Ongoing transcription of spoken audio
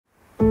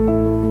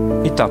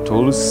ITA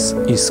TOOLS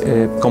is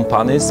a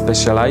company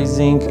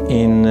specializing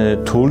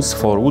in tools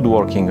for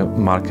woodworking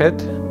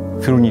market,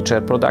 furniture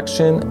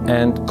production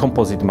and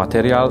composite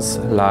materials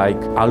like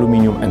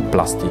aluminum and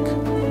plastic.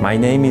 My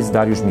name is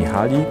Dariusz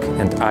Michalik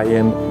and I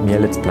am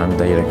Mielec plant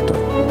director.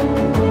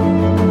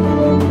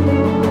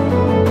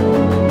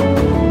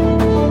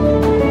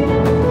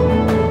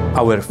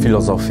 Our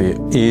philosophy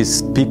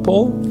is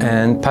people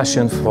and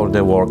passion for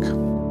the work.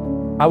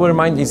 Our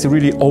mind is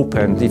really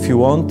open. If you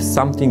want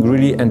something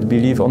really and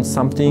believe on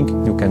something,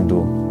 you can do.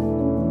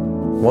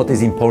 What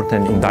is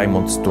important in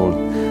diamond tool?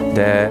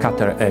 The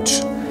cutter edge.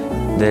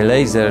 The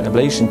laser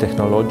ablation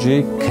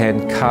technology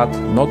can cut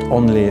not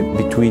only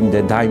between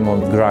the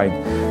diamond grind.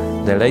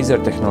 The laser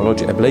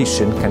technology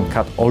ablation can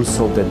cut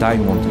also the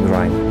diamond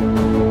grind.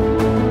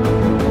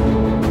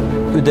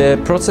 The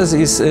process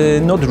is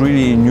not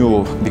really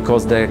new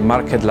because the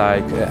market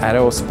like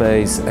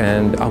aerospace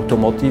and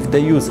automotive,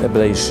 they use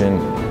ablation.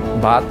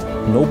 But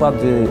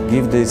nobody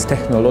gives this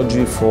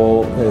technology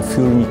for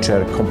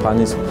furniture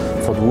companies,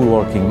 for the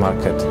woodworking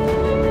market.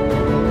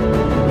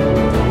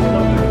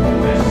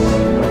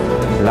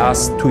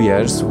 Last 2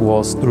 years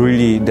was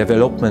really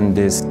developing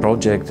this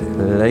project,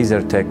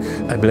 LASERTEC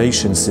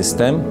ablation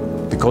system,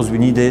 because we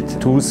needed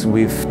tools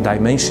with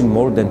dimension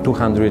more than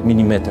 200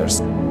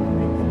 millimeters.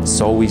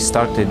 So we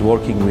started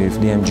working with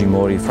DMG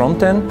MORI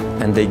front end,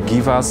 and they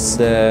give us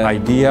the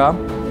idea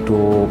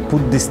to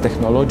put this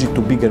technology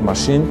to bigger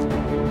machine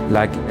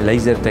like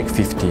LASERTEC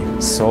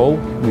 50. So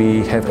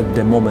we have at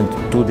the moment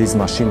to this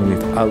machine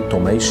with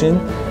automation,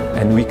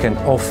 and we can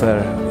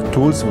offer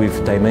tools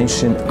with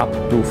dimension up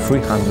to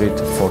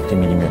 340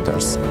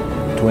 millimeters.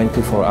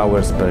 24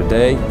 hours per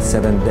day,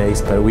 7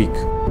 days per week.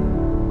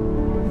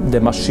 The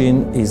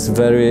machine is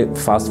very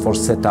fast for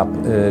setup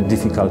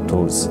difficult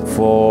tools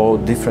for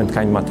different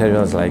kind of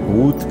materials like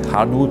wood,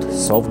 hardwood,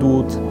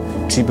 softwood,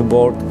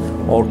 chipboard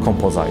or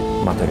composite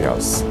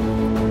materials.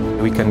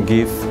 We can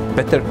give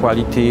better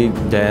quality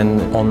than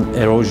on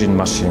erosion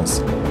machines.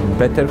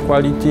 Better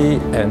quality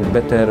and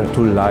better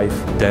tool life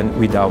than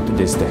without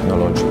this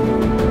technology.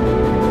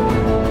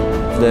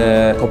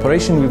 The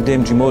cooperation with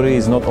DMG MORI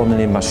is not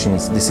only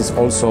machines, this is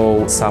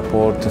also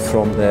support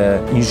from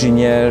the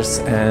engineers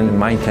and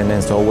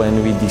maintenance. So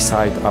when we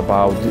decide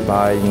about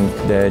buying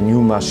the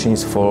new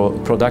machines for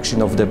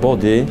production of the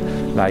body,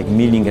 like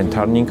milling and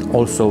turning,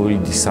 also we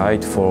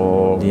decide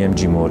for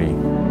DMG MORI.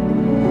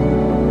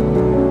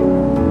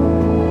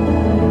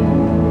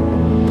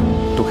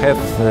 To have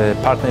a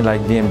partner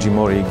like DMG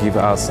MORI give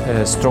us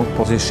a strong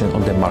position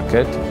on the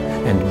market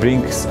and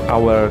brings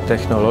our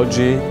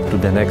technology to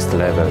the next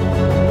level.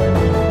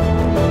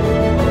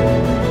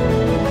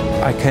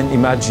 I can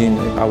imagine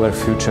our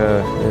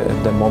future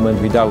at the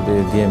moment without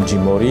the DMG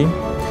MORI,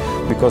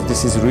 because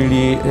this is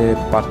really a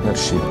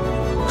partnership,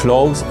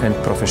 close and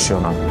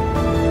professional.